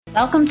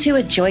Welcome to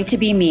A Joy to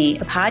Be Me,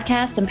 a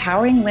podcast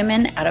empowering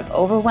women out of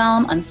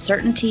overwhelm,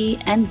 uncertainty,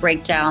 and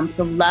breakdown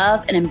to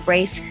love and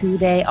embrace who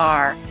they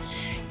are.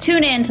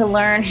 Tune in to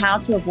learn how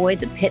to avoid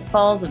the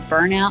pitfalls of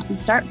burnout and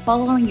start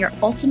following your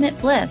ultimate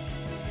bliss.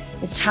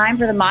 It's time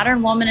for the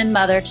modern woman and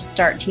mother to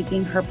start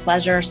taking her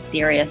pleasure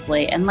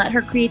seriously and let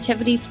her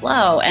creativity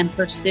flow and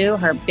pursue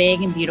her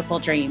big and beautiful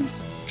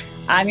dreams.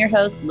 I'm your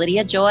host,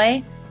 Lydia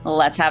Joy.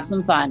 Let's have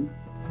some fun.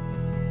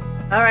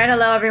 All right.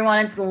 Hello,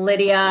 everyone. It's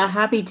Lydia.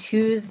 Happy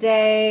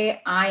Tuesday.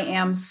 I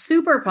am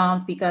super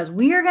pumped because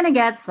we are going to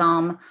get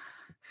some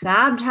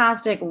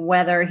fantastic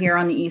weather here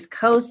on the East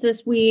Coast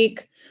this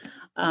week.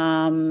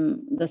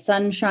 The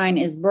sunshine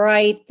is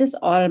bright. This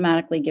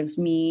automatically gives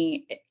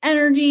me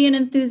energy and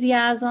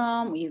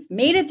enthusiasm. We've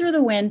made it through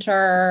the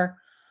winter.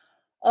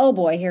 Oh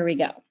boy, here we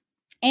go.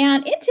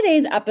 And in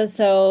today's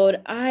episode,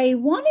 I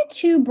wanted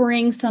to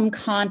bring some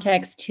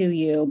context to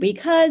you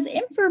because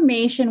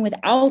information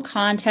without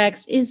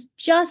context is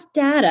just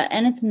data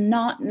and it's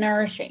not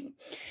nourishing.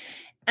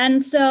 And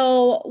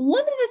so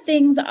one of the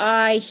things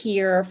I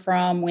hear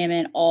from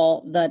women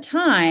all the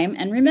time,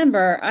 and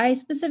remember, I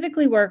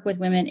specifically work with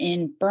women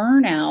in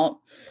burnout.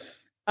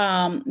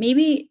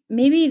 Maybe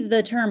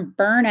the term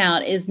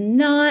burnout is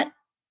not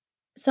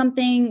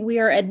something we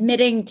are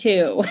admitting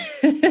to.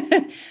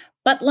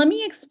 But let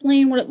me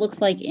explain what it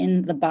looks like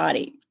in the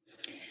body.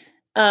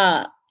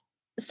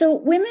 So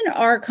women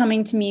are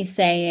coming to me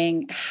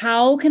saying,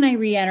 how can I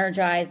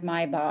re-energize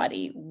my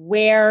body?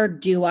 Where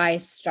do I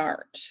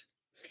start?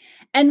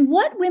 And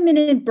what women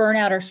in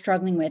burnout are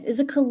struggling with is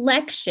a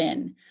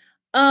collection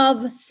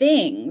of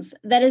things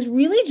that is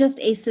really just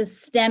a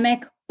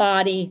systemic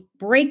body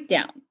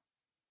breakdown.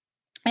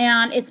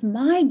 And it's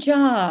my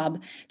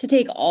job to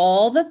take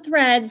all the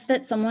threads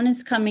that someone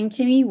is coming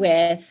to me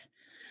with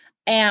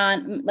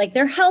and like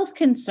their health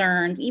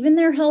concerns, even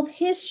their health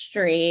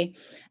history,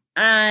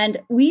 and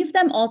weave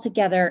them all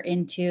together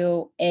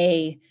into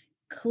a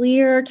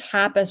clear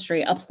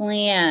tapestry, a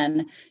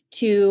plan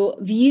to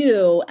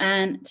view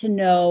and to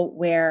know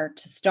where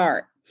to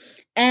start.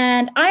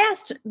 And I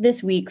asked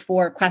this week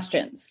for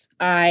questions.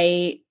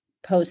 I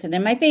posted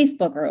in my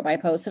Facebook group. I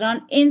posted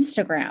on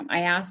Instagram.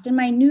 I asked in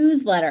my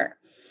newsletter.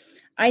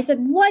 I said,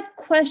 what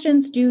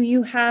questions do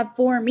you have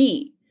for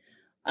me?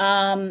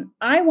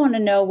 I want to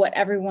know what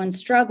everyone's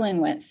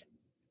struggling with.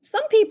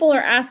 Some people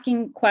are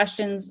asking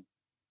questions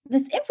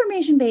that's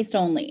information based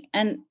only.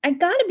 And I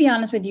got to be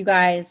honest with you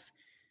guys.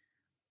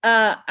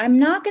 I'm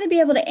not going to be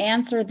able to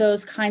answer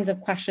those kinds of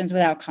questions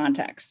without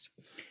context.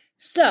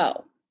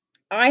 So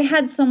I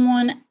had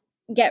someone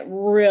get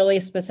really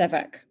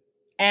specific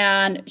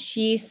and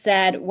she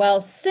said, well,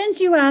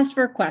 since you asked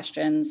for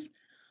questions,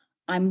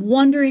 I'm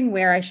wondering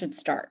where I should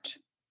start.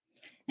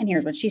 And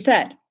here's what she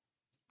said.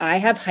 I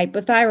have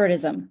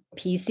hypothyroidism,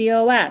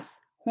 PCOS,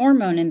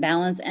 hormone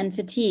imbalance, and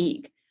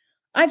fatigue.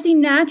 I've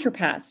seen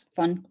naturopaths,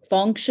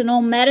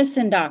 functional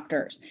medicine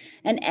doctors,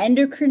 an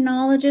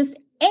endocrinologist,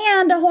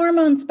 and a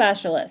hormone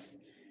specialist.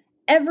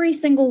 Every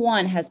single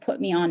one has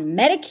put me on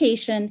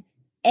medication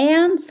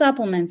and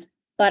supplements,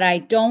 but I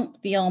don't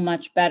feel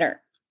much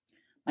better.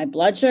 My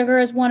blood sugar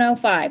is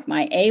 105,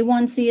 my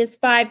A1C is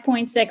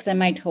 5.6, and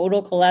my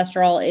total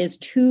cholesterol is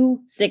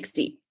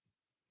 260.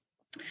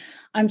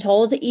 I'm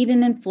told to eat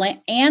an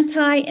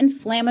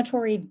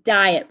anti-inflammatory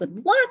diet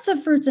with lots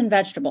of fruits and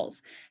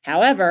vegetables.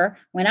 However,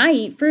 when I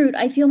eat fruit,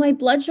 I feel my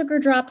blood sugar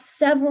drop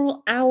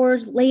several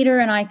hours later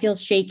and I feel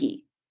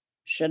shaky.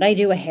 Should I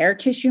do a hair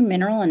tissue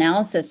mineral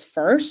analysis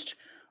first?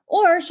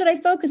 Or should I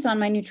focus on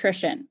my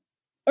nutrition?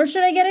 Or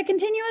should I get a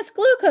continuous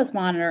glucose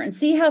monitor and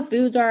see how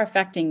foods are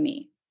affecting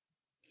me?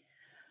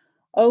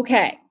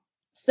 Okay,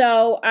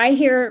 so I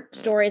hear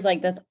stories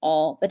like this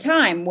all the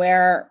time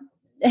where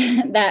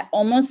that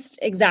almost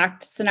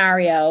exact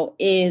scenario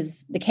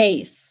is the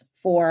case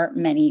for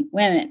many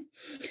women.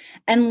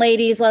 And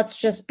ladies, let's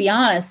just be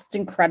honest, it's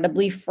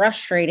incredibly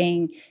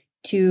frustrating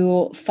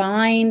to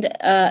find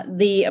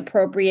the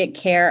appropriate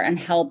care and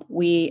help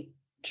we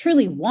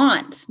truly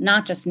want,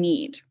 not just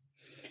need,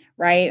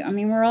 right? I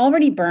mean, we're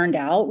already burned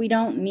out. We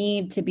don't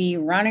need to be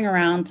running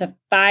around to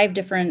 5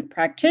 different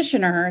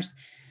practitioners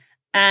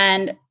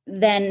and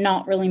then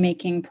not really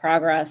making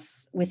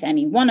progress with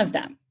any one of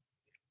them.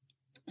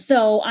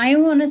 So I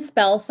want to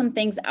spell some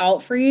things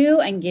out for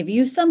you and give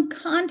you some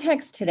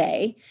context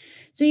today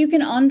so you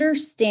can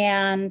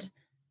understand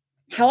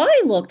how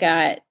I look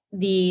at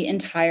the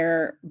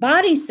entire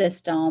body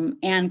system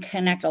and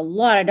connect a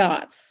lot of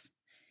dots.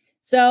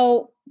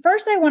 So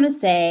first, I want to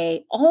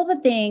say all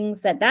the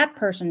things that that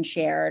person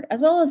shared,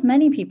 as well as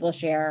many people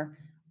share,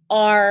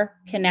 are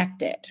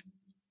connected.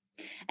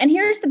 And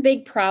here's the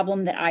big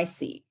problem that I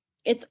see.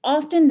 It's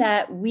often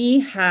that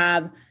we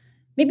have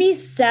maybe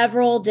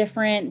several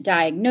different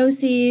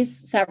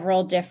diagnoses,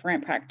 several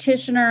different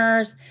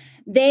practitioners.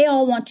 They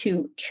all want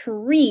to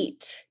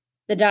treat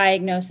the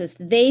diagnosis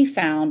they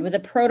found with a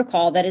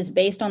protocol that is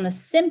based on the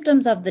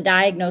symptoms of the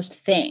diagnosed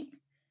thing,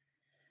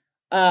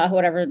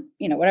 whatever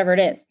it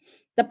is.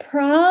 The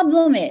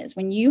problem is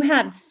when you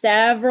have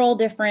several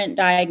different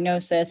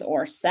diagnoses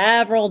or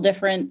several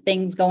different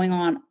things going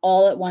on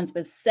all at once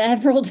with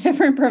several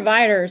different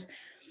providers,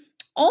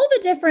 all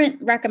the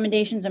different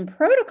recommendations and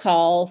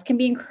protocols can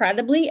be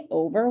incredibly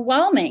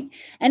overwhelming.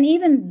 And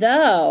even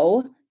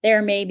though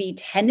there may be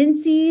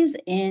tendencies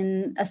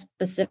in a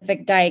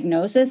specific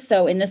diagnosis,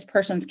 so in this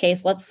person's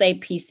case, let's say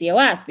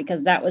PCOS,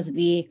 because that was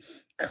the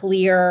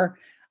clear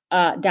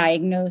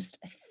diagnosed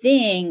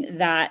thing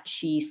that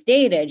she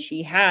stated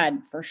she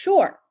had for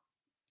sure.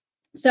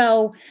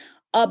 So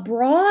a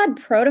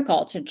broad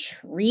protocol to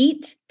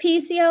treat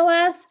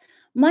PCOS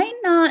might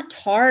not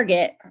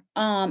target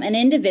an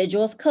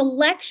individual's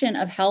collection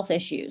of health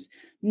issues,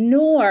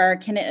 nor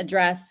can it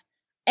address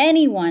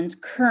anyone's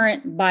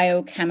current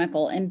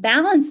biochemical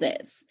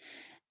imbalances.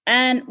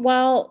 And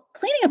while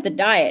cleaning up the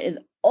diet is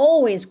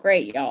always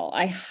great, y'all,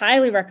 I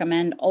highly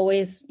recommend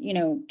always,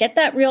 get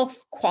that real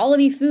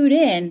quality food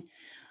in.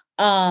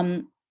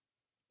 The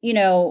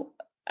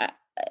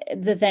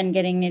then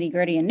getting nitty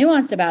gritty and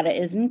nuanced about it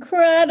is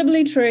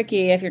incredibly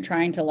tricky if you're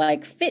trying to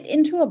like fit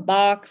into a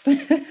box.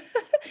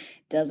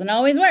 Doesn't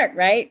always work,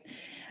 right?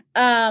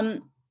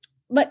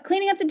 But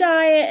cleaning up the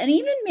diet and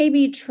even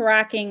maybe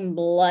tracking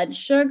blood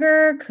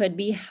sugar could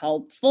be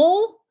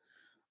helpful.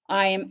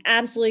 I am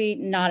absolutely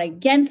not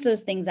against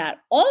those things at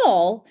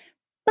all.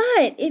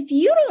 But if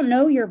you don't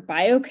know your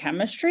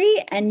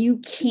biochemistry and you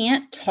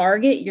can't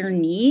target your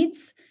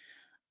needs,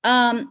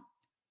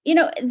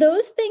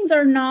 those things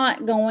are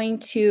not going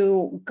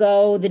to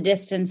go the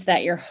distance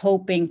that you're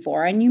hoping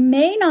for, and you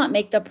may not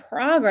make the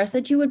progress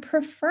that you would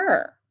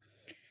prefer.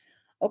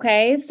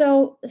 Okay,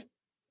 so,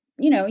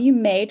 you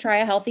may try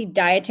a healthy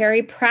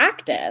dietary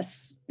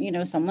practice.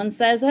 Someone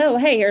says, oh,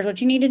 hey, here's what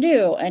you need to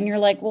do. And you're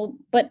like, well,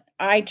 but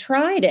I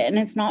tried it and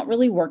it's not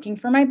really working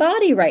for my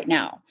body right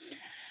now.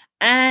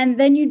 And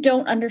then you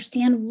don't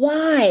understand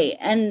why.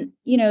 And,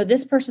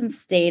 this person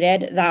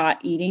stated that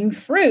eating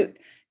fruit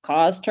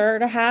caused her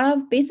to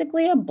have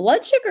basically a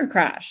blood sugar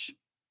crash,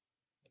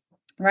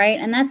 right?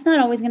 And that's not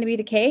always going to be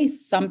the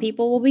case. Some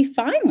people will be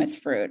fine with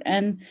fruit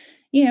and,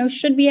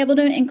 should be able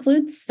to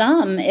include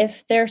some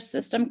if their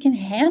system can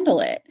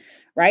handle it,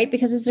 right?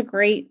 Because it's a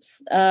great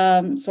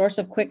source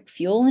of quick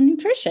fuel and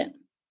nutrition.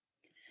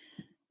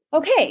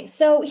 Okay,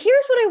 so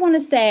here's what I want to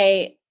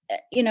say,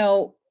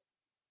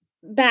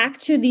 back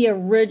to the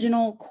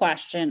original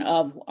question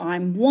of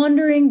I'm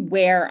wondering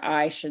where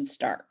I should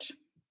start.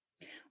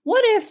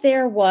 What if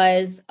there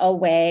was a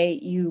way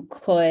you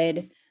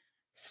could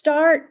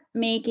start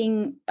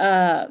making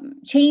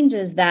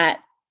changes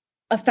that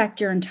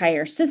affect your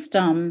entire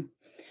system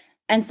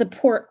and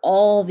support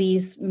all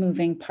these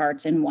moving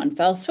parts in one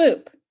fell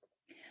swoop?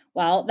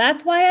 Well,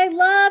 that's why I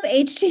love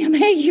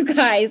HTMA, you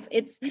guys.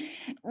 It's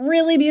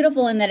really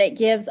beautiful in that it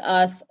gives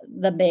us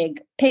the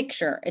big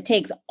picture. It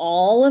takes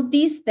all of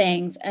these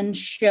things and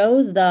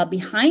shows the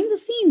behind the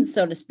scenes,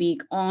 so to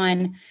speak,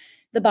 on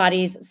the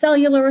body's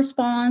cellular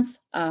response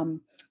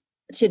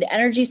to the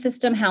energy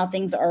system, how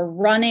things are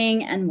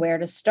running, and where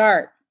to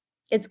start.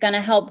 It's going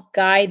to help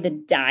guide the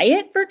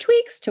diet for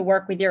tweaks to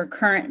work with your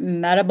current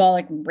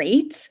metabolic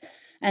rate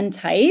and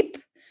type,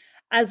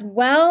 as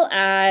well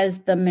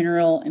as the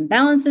mineral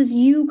imbalances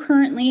you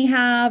currently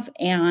have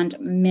and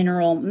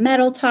mineral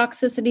metal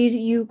toxicities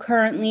you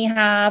currently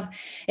have.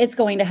 It's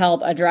going to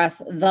help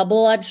address the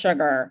blood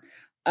sugar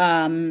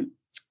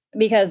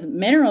because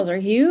minerals are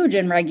huge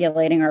in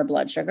regulating our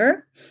blood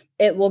sugar.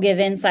 It will give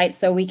insight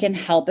so we can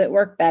help it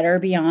work better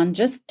beyond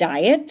just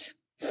diet.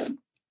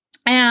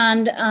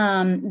 And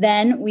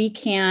then we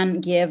can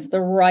give the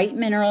right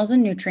minerals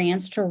and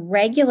nutrients to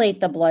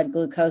regulate the blood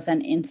glucose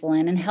and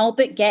insulin and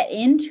help it get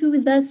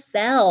into the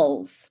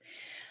cells.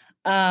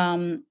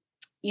 So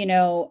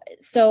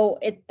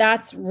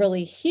that's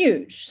really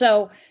huge.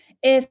 So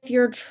if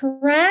you're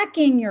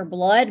tracking your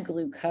blood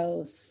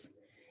glucose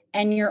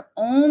and you're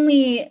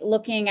only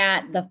looking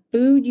at the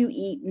food you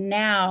eat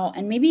now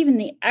and maybe even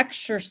the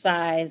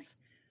exercise,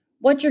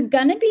 what you're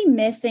going to be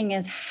missing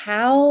is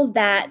how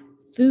that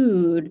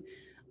food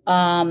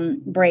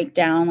break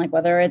down, like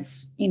whether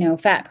it's,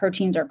 fat,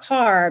 proteins, or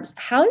carbs,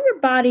 how your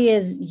body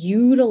is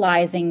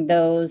utilizing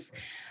those,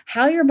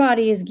 how your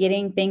body is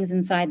getting things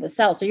inside the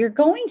cell. So you're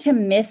going to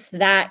miss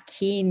that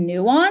key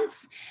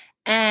nuance.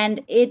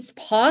 And it's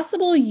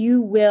possible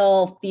you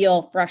will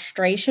feel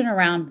frustration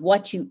around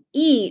what you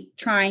eat,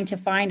 trying to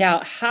find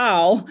out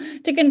how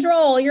to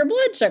control your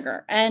blood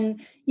sugar.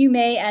 And you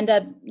may end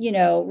up,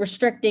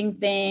 restricting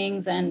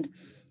things and,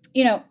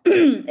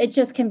 it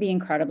just can be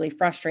incredibly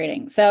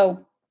frustrating.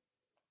 So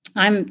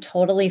I'm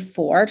totally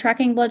for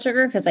tracking blood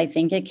sugar because I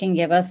think it can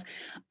give us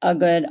a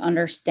good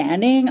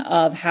understanding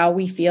of how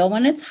we feel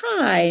when it's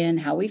high and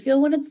how we feel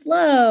when it's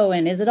low.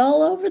 And is it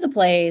all over the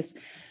place?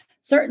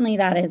 Certainly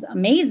that is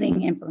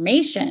amazing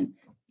information,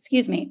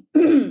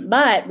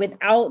 but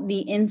without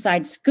the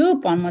inside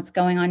scoop on what's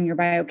going on in your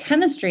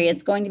biochemistry,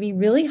 it's going to be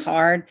really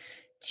hard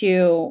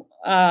to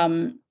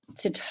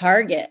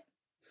target.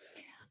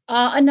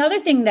 Another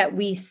thing that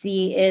we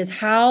see is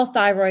how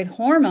thyroid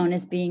hormone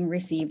is being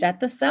received at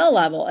the cell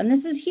level. And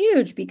this is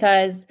huge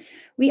because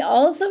we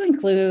also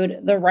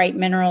include the right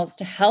minerals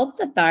to help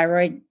the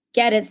thyroid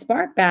get its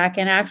spark back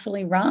and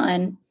actually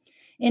run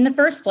in the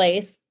first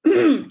place.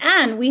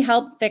 And we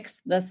help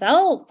fix the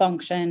cell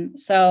function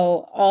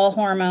so all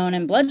hormone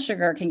and blood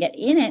sugar can get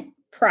in it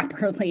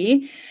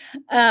properly.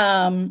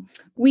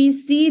 We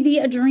see the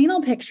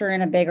adrenal picture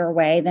in a bigger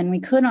way than we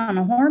could on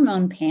a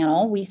hormone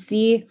panel. We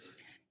see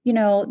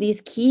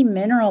these key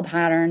mineral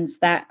patterns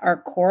that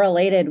are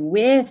correlated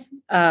with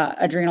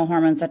adrenal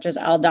hormones such as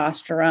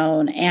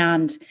aldosterone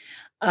and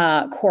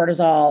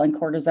cortisol and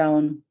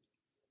cortisone.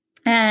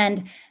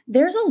 And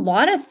there's a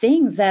lot of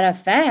things that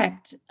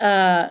affect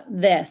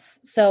this.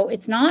 So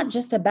it's not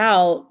just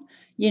about,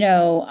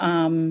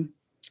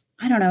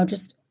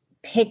 just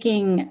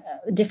picking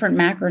different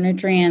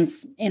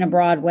macronutrients in a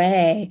broad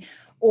way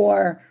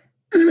or,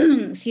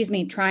 trying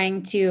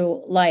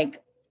to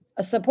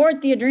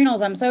support the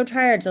adrenals. I'm so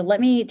tired. So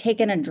let me take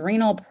an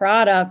adrenal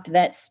product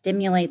that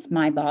stimulates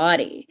my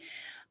body.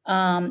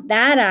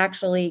 That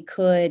actually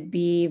could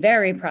be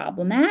very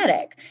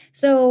problematic.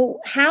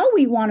 So how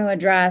we want to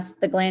address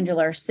the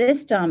glandular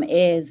system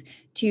is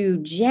to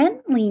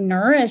gently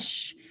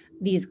nourish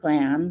these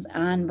glands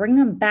and bring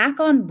them back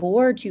on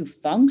board to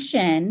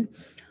function,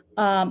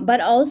 but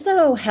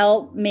also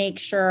help make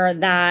sure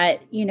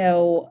that,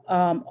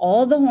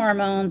 all the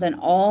hormones and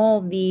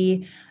all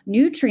the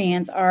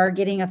nutrients are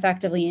getting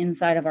effectively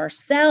inside of our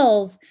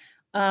cells,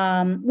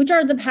 which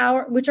are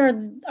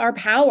our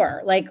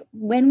power. Like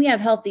when we have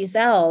healthy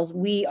cells,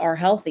 we are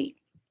healthy.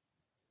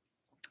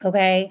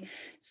 Okay.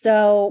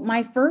 So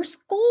my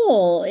first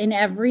goal in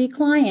every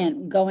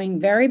client, going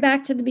very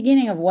back to the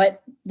beginning of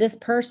what this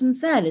person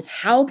said, is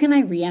how can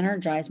I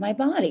re-energize my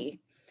body?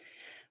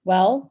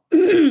 Well,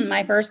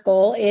 my first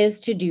goal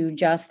is to do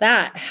just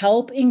that,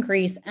 help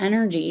increase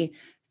energy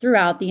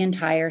throughout the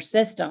entire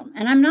system.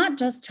 And I'm not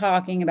just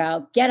talking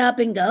about get up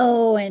and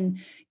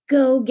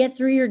go get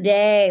through your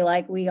day.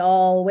 Like we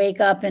all wake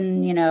up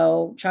and,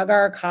 chug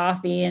our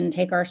coffee and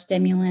take our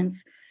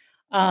stimulants.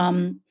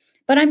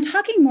 But I'm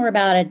talking more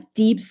about a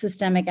deep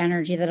systemic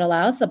energy that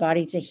allows the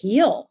body to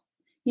heal.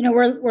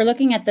 We're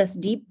looking at this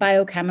deep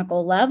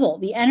biochemical level,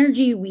 the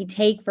energy we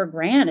take for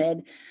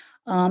granted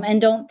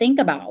and don't think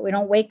about. We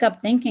don't wake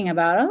up thinking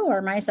about,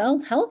 are my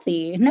cells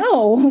healthy?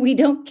 No, we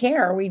don't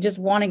care. We just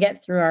want to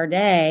get through our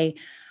day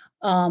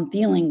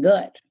feeling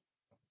good.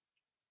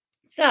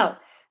 So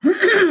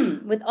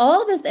with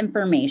all this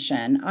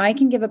information, I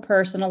can give a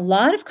person a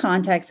lot of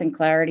context and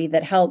clarity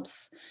that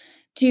helps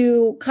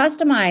to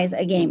customize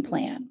a game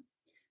plan.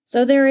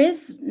 So there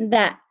is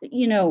that,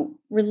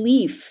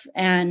 relief,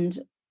 and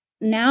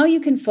now you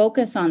can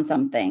focus on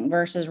something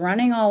versus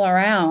running all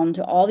around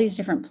to all these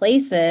different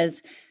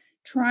places,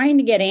 trying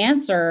to get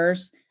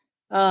answers,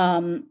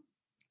 and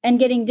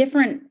getting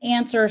different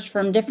answers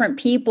from different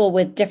people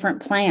with different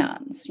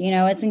plans.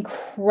 It's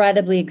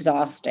incredibly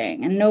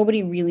exhausting and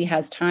nobody really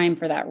has time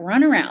for that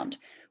runaround.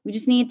 We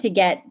just need to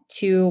get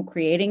to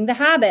creating the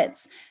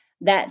habits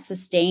that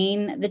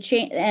sustain the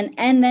change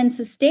and then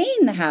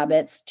sustain the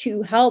habits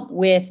to help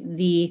with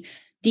the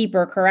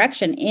deeper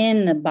correction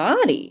in the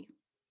body.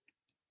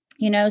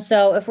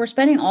 So if we're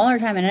spending all our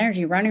time and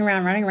energy running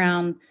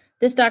around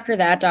this doctor,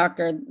 that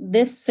doctor,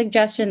 this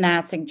suggestion,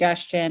 that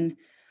suggestion,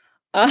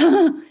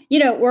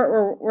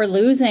 we're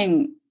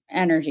losing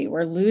energy.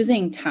 We're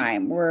losing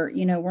time.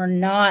 We're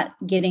not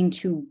getting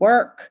to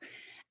work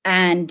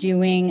and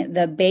doing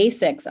the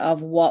basics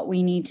of what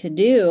we need to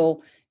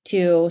do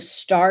to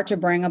start to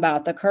bring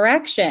about the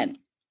correction.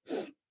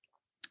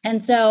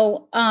 And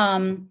so,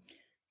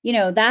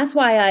 that's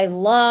why I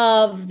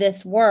love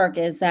this work,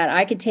 is that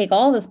I could take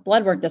all this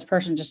blood work this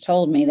person just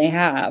told me they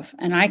have,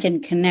 and I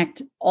can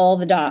connect all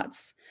the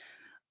dots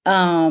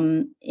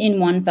in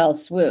one fell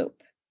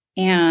swoop.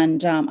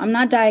 And I'm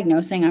not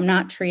diagnosing, I'm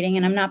not treating,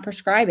 and I'm not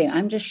prescribing.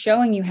 I'm just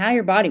showing you how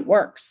your body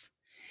works.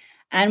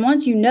 And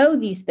once you know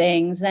these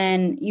things,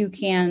 then you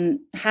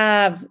can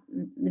have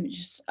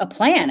just a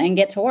plan and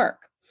get to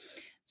work.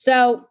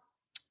 So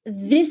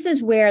this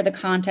is where the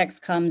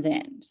context comes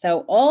in.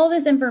 So all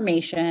this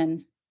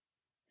information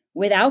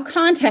without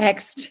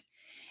context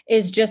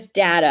is just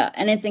data,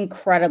 and it's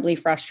incredibly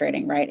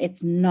frustrating, right?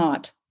 It's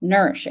not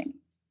nourishing.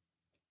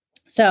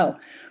 So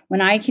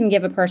when I can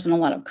give a person a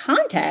lot of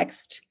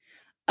context,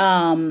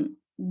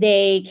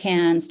 they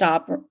can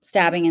stop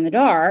stabbing in the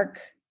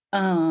dark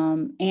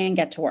and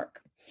get to work.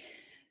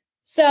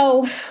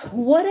 So some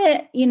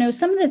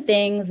of the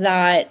things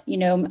that,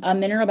 a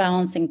mineral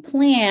balancing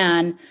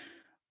plan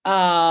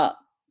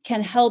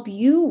can help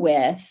you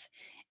with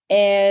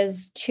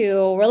is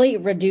to really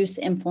reduce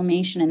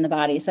inflammation in the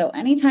body. So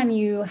anytime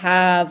you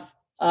have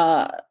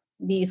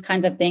these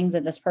kinds of things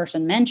that this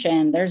person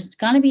mentioned, there's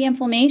going to be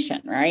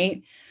inflammation,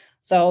 right?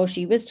 So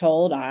she was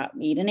told,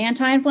 eat an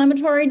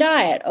anti-inflammatory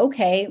diet.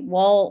 Okay,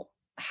 well,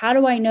 how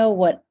do I know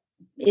what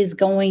is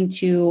going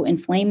to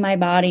inflame my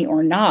body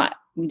or not?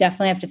 We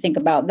definitely have to think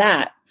about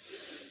that.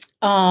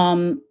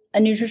 A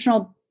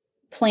nutritional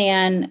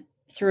plan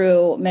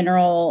through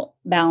mineral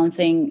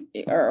balancing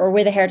or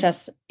with a hair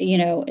test,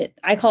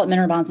 I call it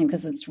mineral balancing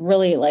because it's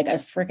really like a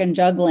freaking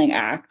juggling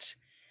act.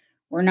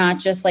 We're not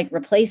just like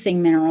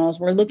replacing minerals.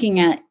 We're looking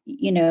at,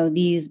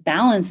 these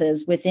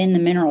balances within the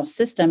mineral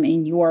system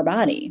in your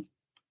body.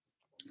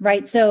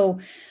 Right. So,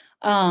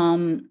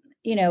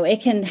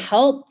 it can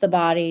help the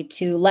body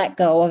to let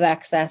go of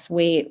excess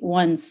weight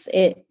once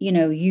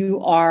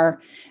you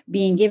are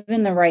being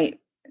given the right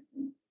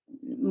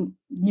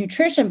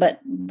nutrition,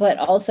 but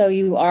also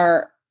you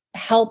are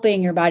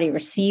helping your body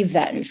receive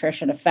that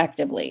nutrition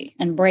effectively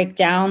and break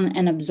down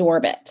and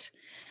absorb it.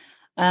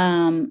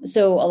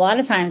 So a lot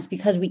of times,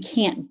 because we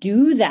can't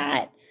do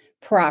that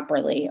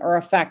properly or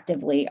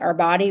effectively, our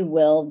body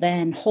will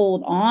then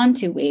hold on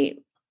to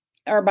weight.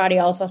 Our body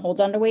also holds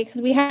on to weight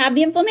because we have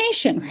the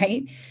inflammation,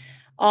 right?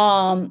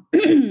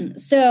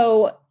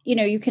 So,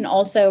 you can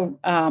also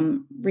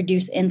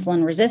reduce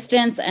insulin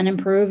resistance and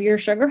improve your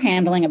sugar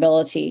handling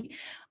ability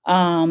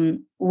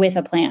with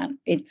a plan.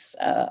 It's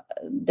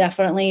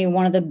definitely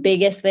one of the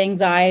biggest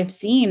things I've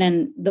seen,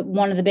 and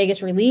one of the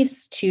biggest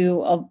reliefs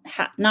to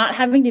not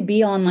having to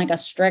be on like a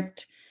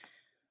strict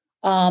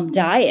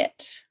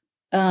diet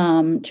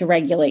to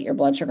regulate your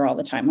blood sugar all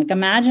the time. Like,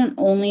 imagine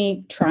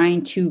only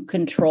trying to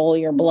control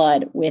your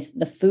blood with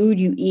the food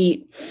you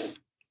eat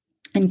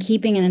and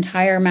keeping an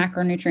entire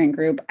macronutrient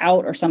group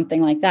out or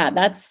something like that.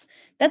 That's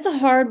a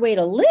hard way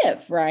to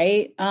live,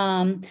 right?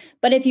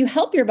 But if you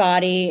help your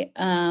body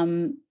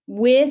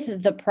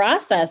with the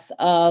process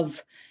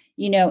of,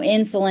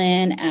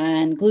 insulin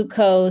and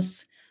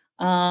glucose,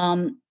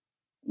 and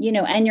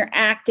you're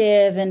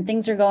active and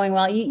things are going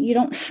well, you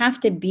don't have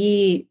to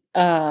be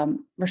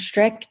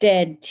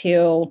restricted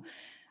to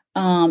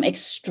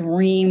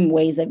extreme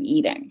ways of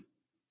eating.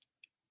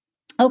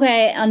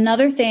 Okay,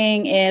 another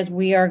thing is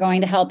we are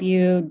going to help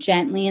you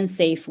gently and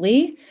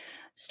safely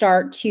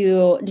start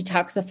to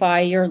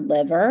detoxify your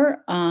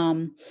liver.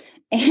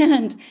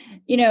 And,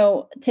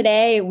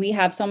 today we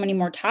have so many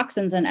more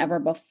toxins than ever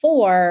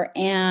before,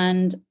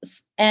 and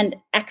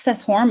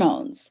excess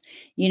hormones,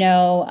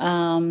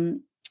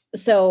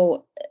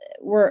 so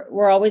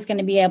we're always going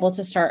to be able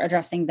to start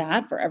addressing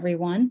that for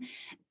everyone.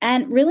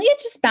 And really, it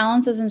just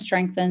balances and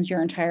strengthens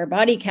your entire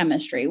body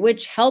chemistry,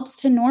 which helps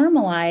to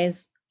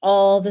normalize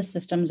all the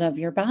systems of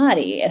your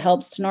body. It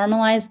helps to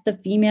normalize the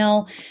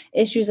female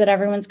issues that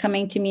everyone's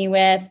coming to me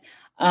with,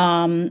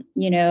 having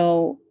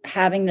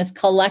this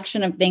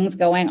collection of things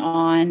going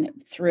on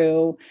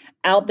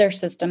throughout their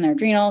system, their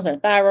adrenals, their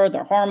thyroid,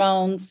 their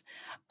hormones.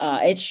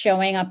 It's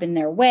showing up in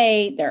their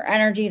weight, their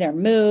energy, their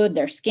mood,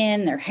 their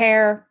skin, their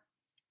hair,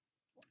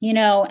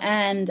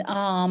 and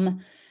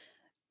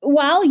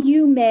while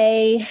you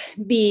may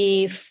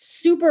be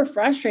super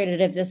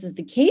frustrated if this is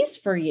the case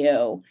for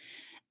you,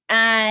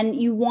 and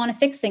you want to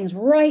fix things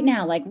right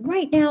now, like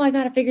right now, I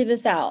got to figure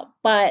this out,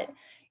 but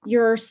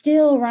you're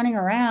still running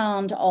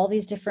around all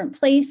these different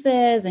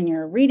places and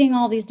you're reading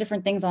all these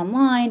different things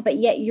online, but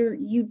yet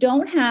you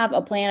don't have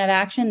a plan of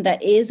action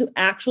that is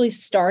actually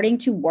starting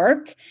to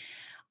work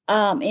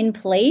in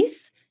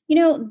place.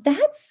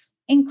 That's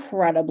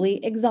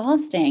incredibly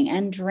exhausting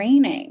and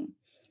draining.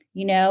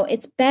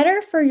 It's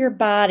better for your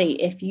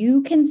body if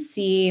you can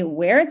see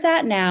where it's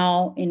at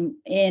now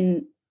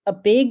in a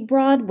big,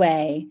 broad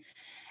way,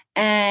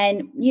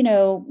 and,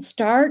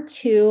 start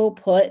to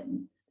put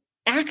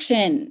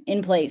action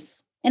in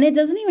place. And it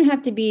doesn't even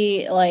have to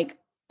be like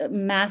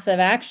massive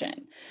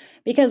action,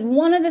 because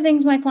one of the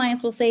things my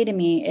clients will say to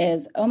me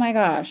is, oh my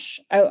gosh,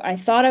 I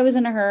thought I was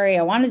in a hurry.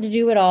 I wanted to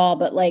do it all,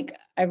 but like,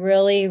 I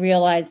really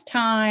realized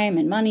time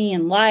and money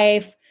and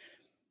life,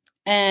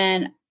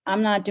 and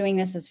I'm not doing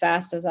this as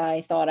fast as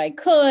I thought I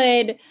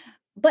could.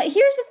 But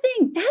here's the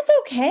thing, that's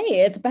okay.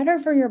 It's better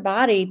for your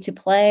body to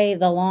play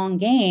the long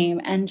game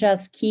and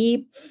just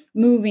keep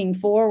moving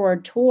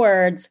forward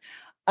towards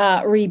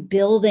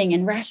rebuilding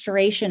and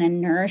restoration and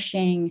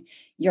nourishing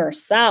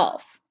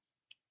yourself.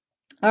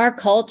 Our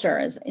culture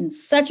is in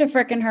such a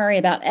freaking hurry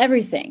about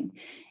everything.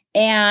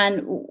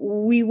 And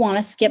we want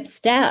to skip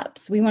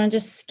steps. We want to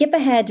just skip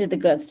ahead to the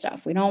good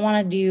stuff. We don't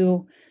want to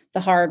do the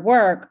hard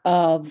work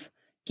of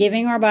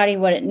giving our body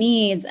what it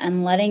needs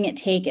and letting it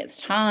take its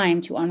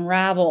time to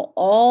unravel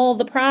all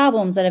the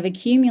problems that have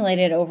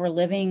accumulated over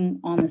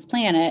living on this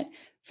planet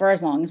for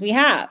as long as we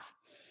have.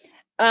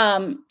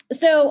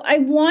 So I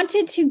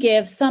wanted to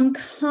give some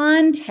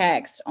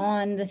context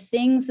on the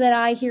things that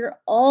I hear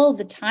all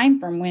the time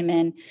from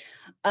women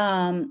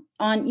on,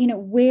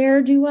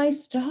 where do I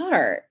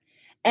start?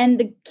 And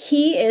the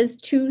key is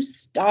to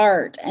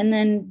start and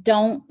then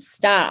don't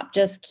stop,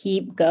 just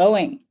keep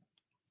going.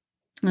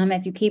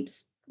 If you keep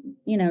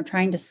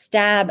trying to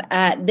stab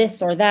at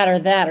this or that or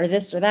that or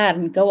this or that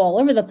and go all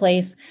over the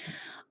place,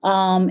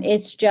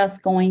 it's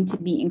just going to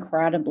be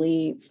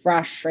incredibly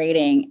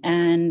frustrating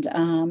and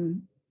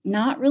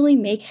not really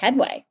make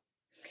headway.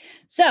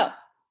 So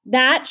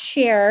that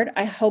shared,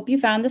 I hope you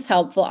found this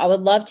helpful. I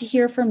would love to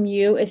hear from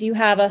you if you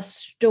have a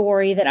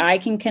story that I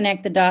can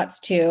connect the dots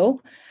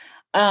to.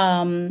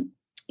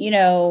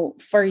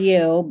 for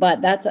you,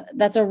 but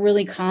that's a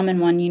really common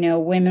one.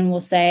 Women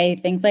will say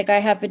things like, I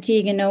have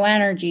fatigue and no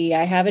energy.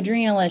 I have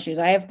adrenal issues.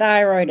 I have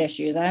thyroid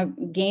issues.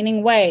 I'm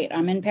gaining weight.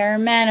 I'm in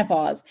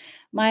perimenopause.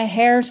 My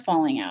hair's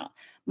falling out.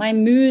 My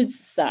moods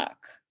suck.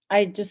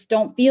 I just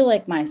don't feel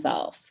like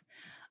myself.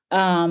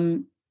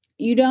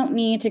 You don't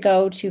need to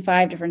go to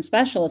 5 different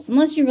specialists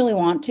unless you really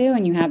want to,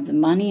 and you have the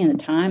money and the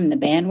time and the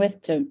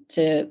bandwidth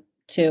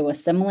to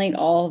assimilate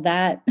all of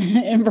that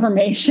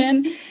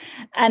information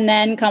and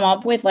then come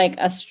up with like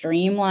a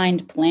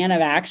streamlined plan of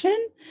action.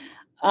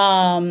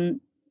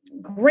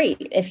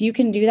 Great. If you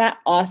can do that,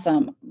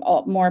 awesome.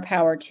 More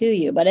power to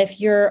you. But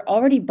if you're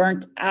already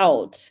burnt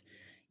out,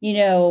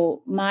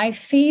 my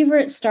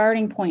favorite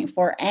starting point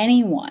for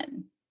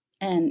anyone,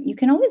 and you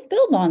can always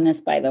build on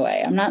this, by the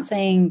way, I'm not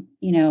saying,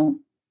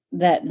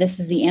 that this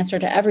is the answer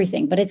to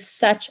everything, but it's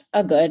such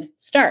a good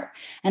start.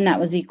 And that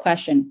was the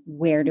question,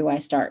 where do I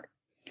start?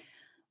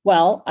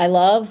 Well, I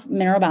love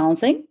mineral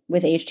balancing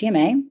with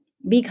HTMA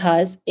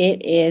because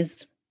it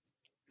is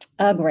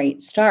a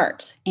great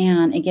start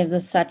and it gives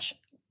us such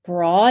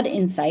broad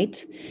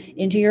insight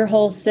into your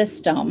whole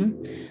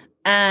system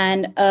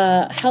and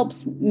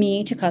helps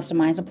me to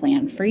customize a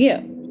plan for you.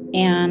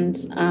 And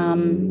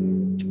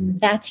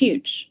that's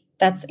huge.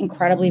 That's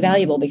incredibly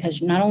valuable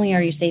because not only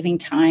are you saving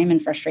time and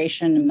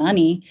frustration and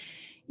money,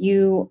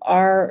 you're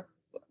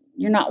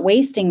not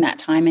wasting that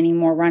time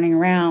anymore running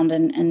around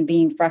and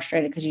being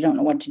frustrated because you don't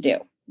know what to do.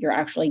 You're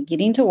actually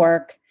getting to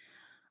work.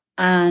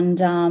 And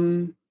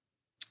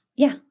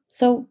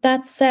so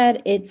that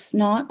said, it's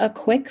not a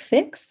quick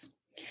fix.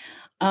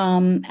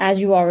 As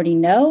you already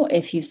know,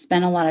 if you've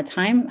spent a lot of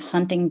time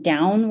hunting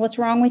down what's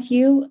wrong with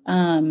you,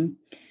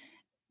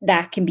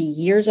 that can be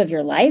years of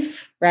your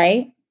life,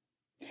 right?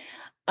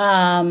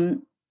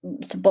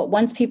 But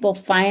once people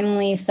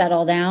finally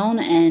settle down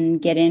and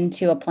get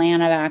into a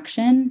plan of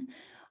action,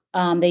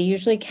 they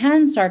usually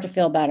can start to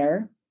feel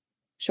better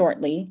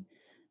shortly,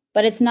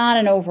 but it's not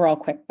an overall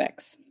quick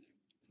fix.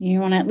 You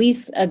want at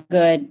least a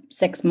good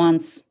 6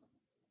 months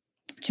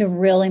to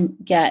really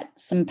get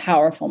some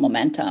powerful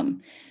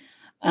momentum.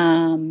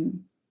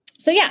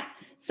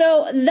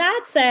 So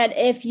that said,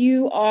 if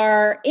you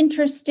are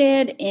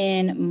interested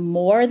in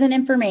more than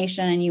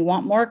information and you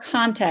want more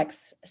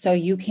context so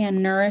you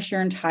can nourish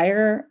your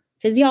entire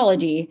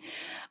physiology,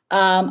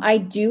 I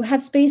do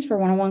have space for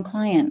one-on-one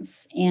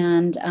clients,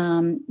 and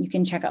you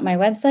can check out my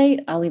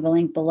website. I'll leave a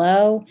link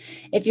below.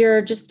 If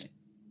you're just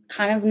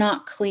kind of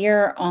not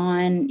clear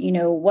on,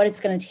 what it's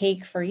going to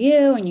take for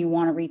you and you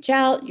want to reach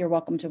out, you're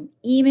welcome to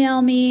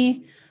email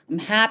me. I'm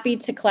happy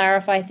to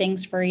clarify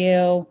things for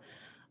you.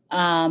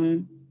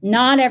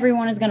 Not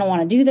everyone is going to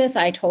want to do this.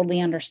 I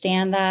totally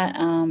understand that.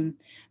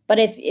 But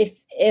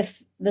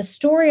if the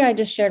story I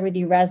just shared with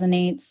you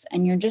resonates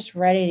and you're just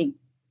ready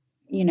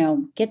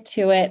to, get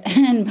to it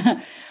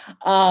and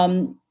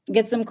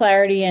get some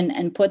clarity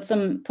and put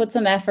some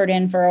effort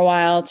in for a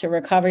while to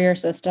recover your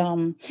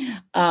system,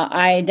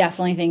 I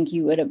definitely think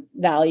you would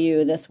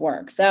value this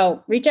work.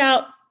 So reach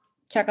out,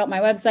 check out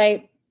my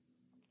website.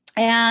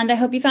 And I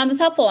hope you found this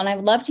helpful. And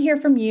I'd love to hear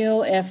from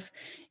you if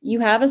you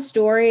have a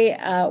story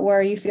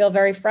where you feel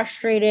very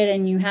frustrated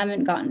and you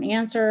haven't gotten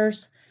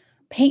answers.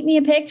 Paint me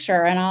a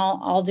picture and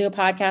I'll do a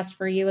podcast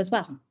for you as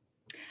well.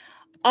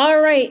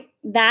 All right.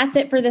 That's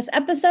it for this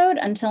episode.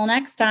 Until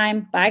next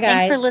time. Bye,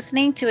 guys. Thanks for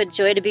listening to A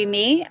Joy to Be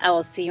Me. I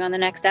will see you on the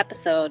next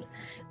episode.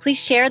 Please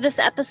share this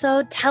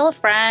episode, tell a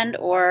friend,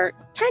 or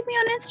tag me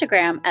on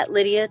Instagram at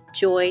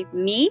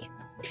LydiaJoyMe.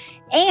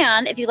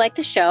 And if you like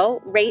the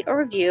show, rate or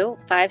review.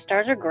 5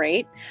 stars are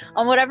great.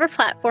 On whatever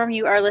platform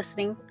you are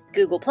listening,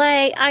 Google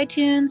Play,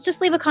 iTunes, just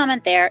leave a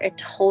comment there. It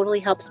totally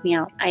helps me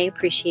out. I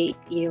appreciate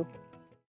you.